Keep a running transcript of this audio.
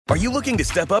Are you looking to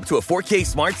step up to a 4K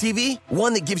smart TV?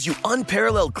 One that gives you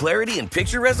unparalleled clarity and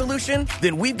picture resolution?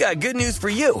 Then we've got good news for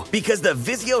you, because the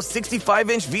Vizio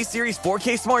 65-inch V-Series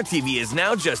 4K smart TV is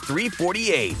now just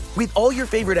 $348. With all your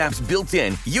favorite apps built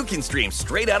in, you can stream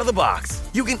straight out of the box.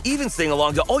 You can even sing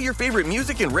along to all your favorite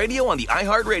music and radio on the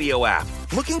iHeartRadio app.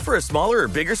 Looking for a smaller or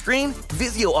bigger screen?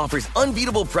 Vizio offers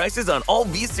unbeatable prices on all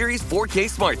V-Series 4K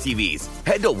smart TVs.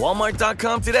 Head to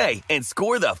Walmart.com today and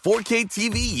score the 4K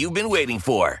TV you've been waiting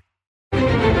for.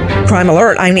 Crime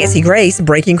Alert, I'm Nancy Grace.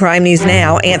 Breaking crime news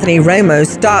now. Anthony Ramos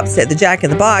stops at the Jack in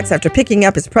the Box after picking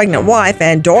up his pregnant wife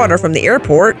and daughter from the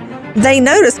airport. They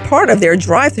noticed part of their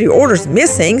drive-thru orders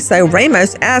missing, so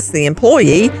Ramos asks the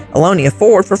employee, Alonia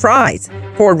Ford, for fries.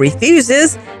 Ford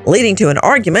refuses, leading to an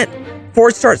argument.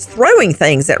 Ford starts throwing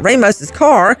things at Ramos's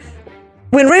car.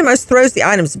 When Ramos throws the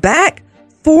items back,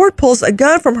 Ford pulls a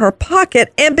gun from her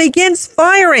pocket and begins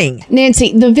firing.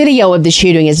 Nancy, the video of the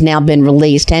shooting has now been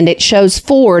released, and it shows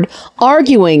Ford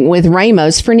arguing with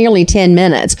Ramos for nearly 10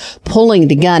 minutes, pulling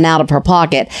the gun out of her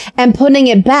pocket and putting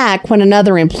it back when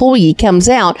another employee comes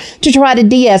out to try to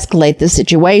de-escalate the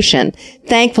situation.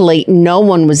 Thankfully, no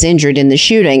one was injured in the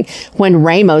shooting. When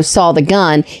Ramos saw the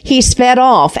gun, he sped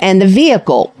off and the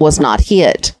vehicle was not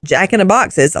hit. Jack in the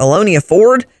Box's Alonia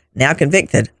Ford, now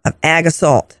convicted of ag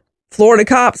assault. Florida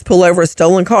cops pull over a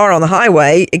stolen car on the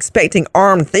highway, expecting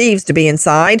armed thieves to be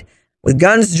inside. With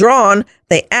guns drawn,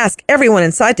 they ask everyone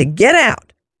inside to get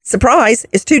out. Surprise,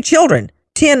 it's two children,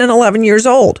 10 and 11 years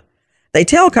old. They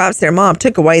tell cops their mom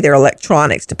took away their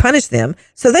electronics to punish them,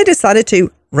 so they decided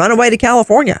to run away to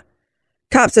California.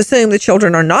 Cops assume the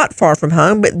children are not far from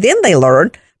home, but then they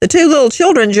learn the two little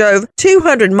children drove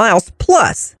 200 miles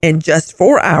plus in just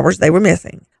 4 hours they were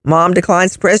missing. Mom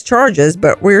declines to press charges,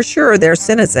 but we're sure their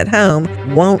sentence at home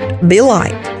won't be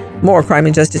light. More crime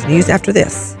and justice news after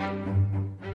this.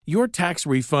 Your tax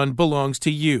refund belongs to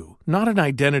you, not an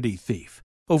identity thief.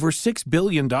 Over $6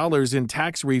 billion in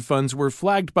tax refunds were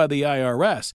flagged by the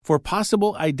IRS for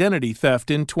possible identity theft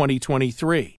in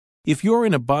 2023. If you're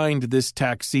in a bind this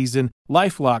tax season,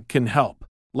 LifeLock can help.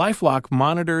 LifeLock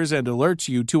monitors and alerts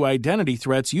you to identity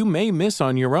threats you may miss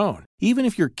on your own, even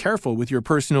if you're careful with your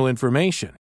personal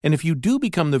information. And if you do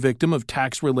become the victim of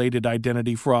tax-related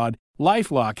identity fraud,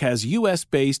 LifeLock has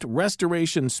U.S.-based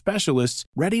restoration specialists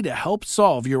ready to help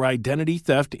solve your identity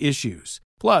theft issues.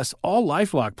 Plus, all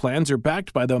LifeLock plans are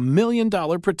backed by the $1 Million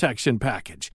Protection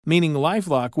Package, meaning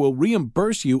LifeLock will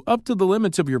reimburse you up to the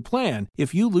limits of your plan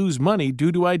if you lose money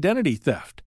due to identity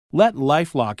theft. Let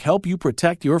LifeLock help you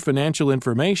protect your financial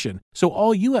information, so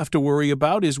all you have to worry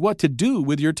about is what to do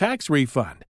with your tax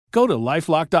refund. Go to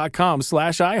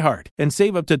LifeLock.com/iHeart and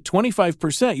save up to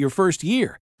 25% your first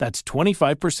year. That's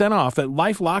 25% off at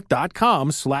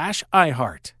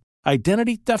LifeLock.com/iHeart.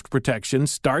 Identity theft protection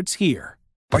starts here.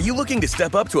 Are you looking to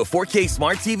step up to a 4K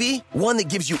smart TV? One that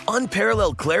gives you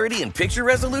unparalleled clarity and picture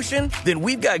resolution? Then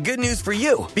we've got good news for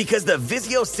you, because the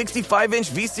Vizio 65-inch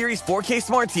V-Series 4K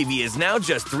smart TV is now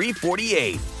just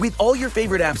 $348. With all your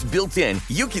favorite apps built in,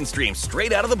 you can stream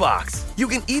straight out of the box. You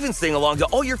can even sing along to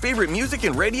all your favorite music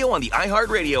and radio on the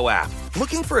iHeartRadio app.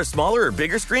 Looking for a smaller or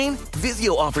bigger screen?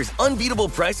 Vizio offers unbeatable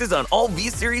prices on all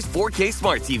V-Series 4K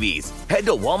smart TVs. Head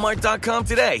to Walmart.com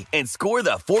today and score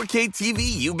the 4K TV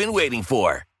you've been waiting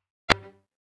for.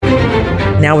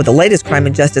 Now with the latest crime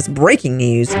and justice breaking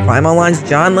news, Crime Online's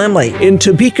John Lemley. In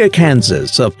Topeka,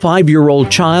 Kansas, a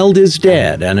 5-year-old child is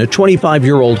dead and a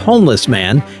 25-year-old homeless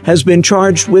man has been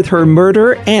charged with her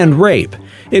murder and rape.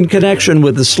 In connection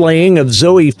with the slaying of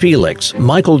Zoe Felix,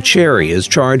 Michael Cherry is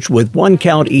charged with 1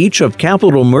 count each of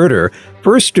capital murder,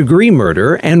 first-degree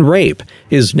murder, and rape.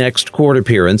 His next court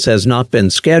appearance has not been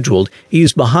scheduled.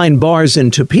 He's behind bars in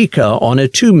Topeka on a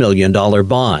 $2 million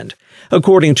bond.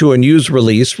 According to a news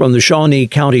release from the Shawnee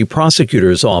County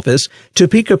Prosecutor's Office,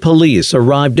 Topeka police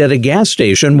arrived at a gas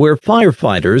station where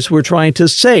firefighters were trying to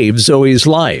save Zoe's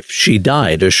life. She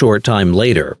died a short time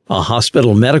later. A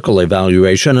hospital medical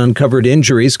evaluation uncovered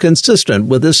injuries consistent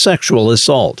with a sexual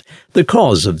assault. The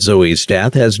cause of Zoe's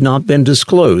death has not been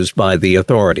disclosed by the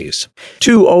authorities.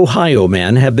 2 Ohio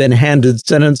men have been handed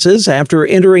sentences after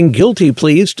entering guilty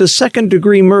pleas to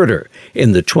second-degree murder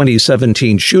in the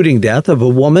 2017 shooting death of a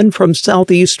woman from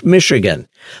Southeast Michigan.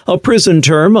 A prison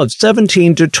term of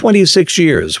 17 to 26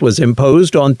 years was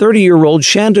imposed on 30-year-old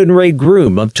Shandon Ray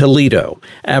Groom of Toledo.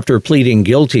 After pleading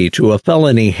guilty to a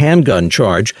felony handgun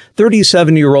charge,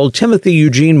 37-year-old Timothy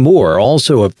Eugene Moore,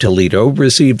 also of Toledo,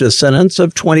 received a sentence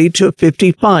of 20 to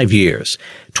 55 years.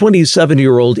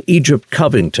 27-year-old Egypt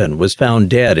Covington was found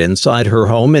dead inside her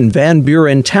home in Van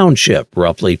Buren Township,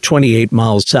 roughly 28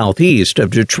 miles southeast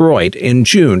of Detroit, in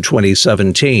June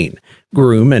 2017.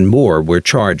 Groom and Moore were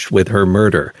charged with her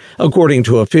murder. According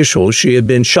to officials, she had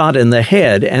been shot in the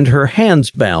head and her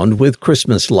hands bound with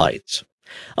Christmas lights.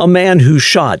 A man who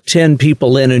shot 10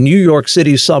 people in a New York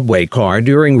City subway car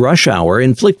during rush hour,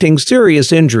 inflicting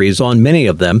serious injuries on many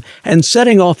of them and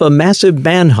setting off a massive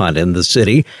manhunt in the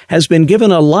city, has been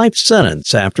given a life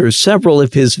sentence after several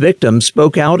of his victims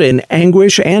spoke out in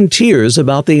anguish and tears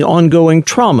about the ongoing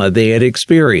trauma they had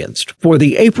experienced. For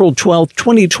the April 12,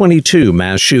 2022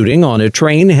 mass shooting on a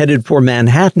train headed for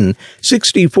Manhattan,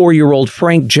 64-year-old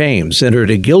Frank James entered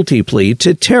a guilty plea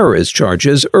to terrorist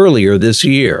charges earlier this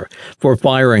year. For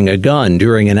firing a gun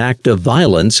during an act of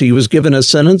violence, he was given a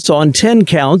sentence on 10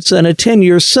 counts and a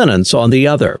 10-year sentence on the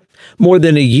other. More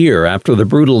than a year after the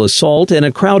brutal assault in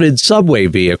a crowded subway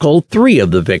vehicle, 3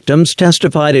 of the victims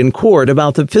testified in court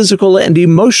about the physical and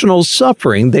emotional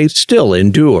suffering they still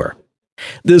endure.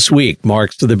 This week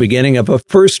marks the beginning of a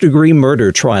first-degree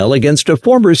murder trial against a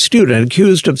former student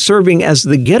accused of serving as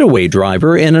the getaway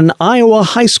driver in an Iowa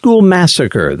high school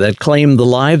massacre that claimed the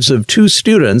lives of 2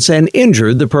 students and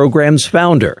injured the program's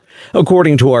founder.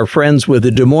 According to our friends with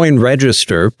the Des Moines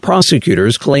Register,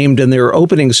 prosecutors claimed in their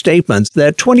opening statements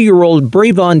that 20-year-old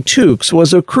Bravon Tukes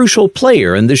was a crucial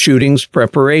player in the shooting's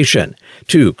preparation.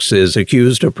 Tukes is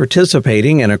accused of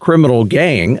participating in a criminal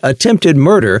gang, attempted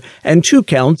murder, and 2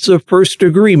 counts of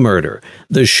first-degree murder.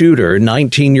 The shooter,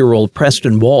 19-year-old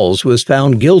Preston Walls, was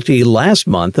found guilty last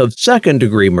month of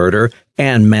second-degree murder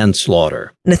and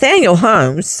manslaughter. Nathaniel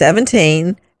Holmes,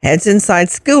 17, heads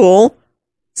inside school,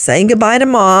 saying goodbye to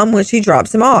Mom when she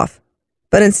drops him off.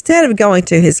 But instead of going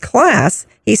to his class,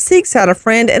 he seeks out a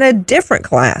friend in a different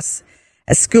class.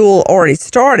 As school already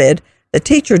started, the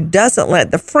teacher doesn't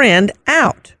let the friend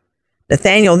out.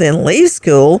 Nathaniel then leaves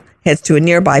school, heads to a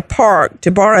nearby park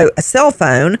to borrow a cell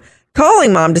phone,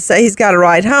 calling Mom to say he's got a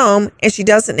ride home and she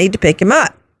doesn't need to pick him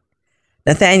up.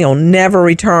 Nathaniel never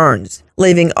returns,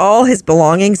 leaving all his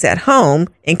belongings at home,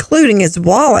 including his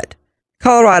wallet.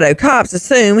 Colorado cops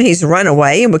assume he's run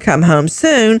away and will come home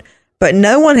soon, but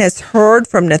no one has heard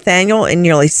from Nathaniel in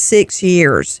nearly 6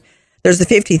 years. There's a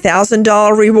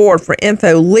 $50,000 reward for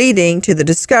info leading to the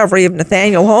discovery of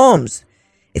Nathaniel Holmes.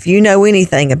 If you know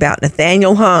anything about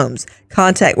Nathaniel Holmes,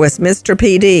 contact Westminster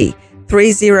PD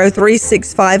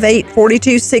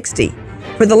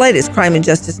 303-658-4260. For the latest crime and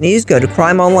justice news, go to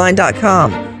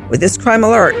crimeonline.com. With this crime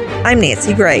alert, I'm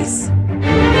Nancy Grace.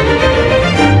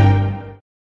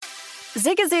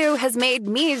 Zigazoo has made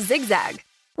me zigzag.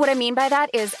 What I mean by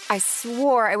that is I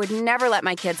swore I would never let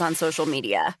my kids on social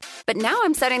media, but now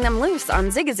I'm setting them loose on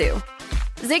Zigazoo.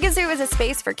 Zigazoo is a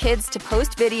space for kids to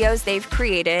post videos they've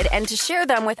created and to share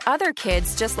them with other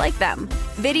kids just like them.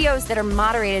 Videos that are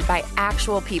moderated by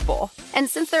actual people. And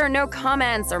since there are no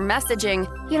comments or messaging,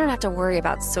 you don't have to worry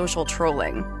about social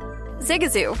trolling.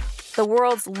 Zigazoo, the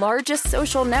world's largest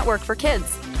social network for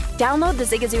kids. Download the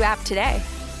Zigazoo app today.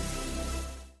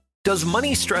 Does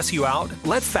money stress you out?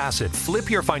 Let Facet flip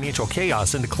your financial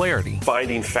chaos into clarity.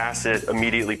 Finding Facet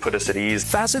immediately put us at ease.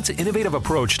 Facet's innovative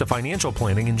approach to financial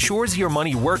planning ensures your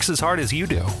money works as hard as you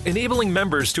do, enabling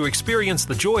members to experience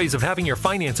the joys of having your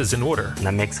finances in order. And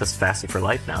that makes us Facet for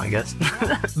life now, I guess.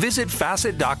 Visit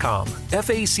Facet.com,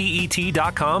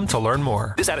 FACET.com to learn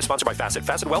more. This ad is sponsored by Facet.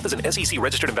 Facet Wealth is an SEC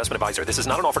registered investment advisor. This is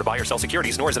not an offer to buy or sell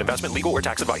securities, nor is it investment, legal, or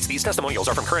tax advice. These testimonials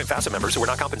are from current Facet members who are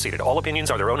not compensated. All opinions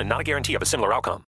are their own and not a guarantee of a similar outcome.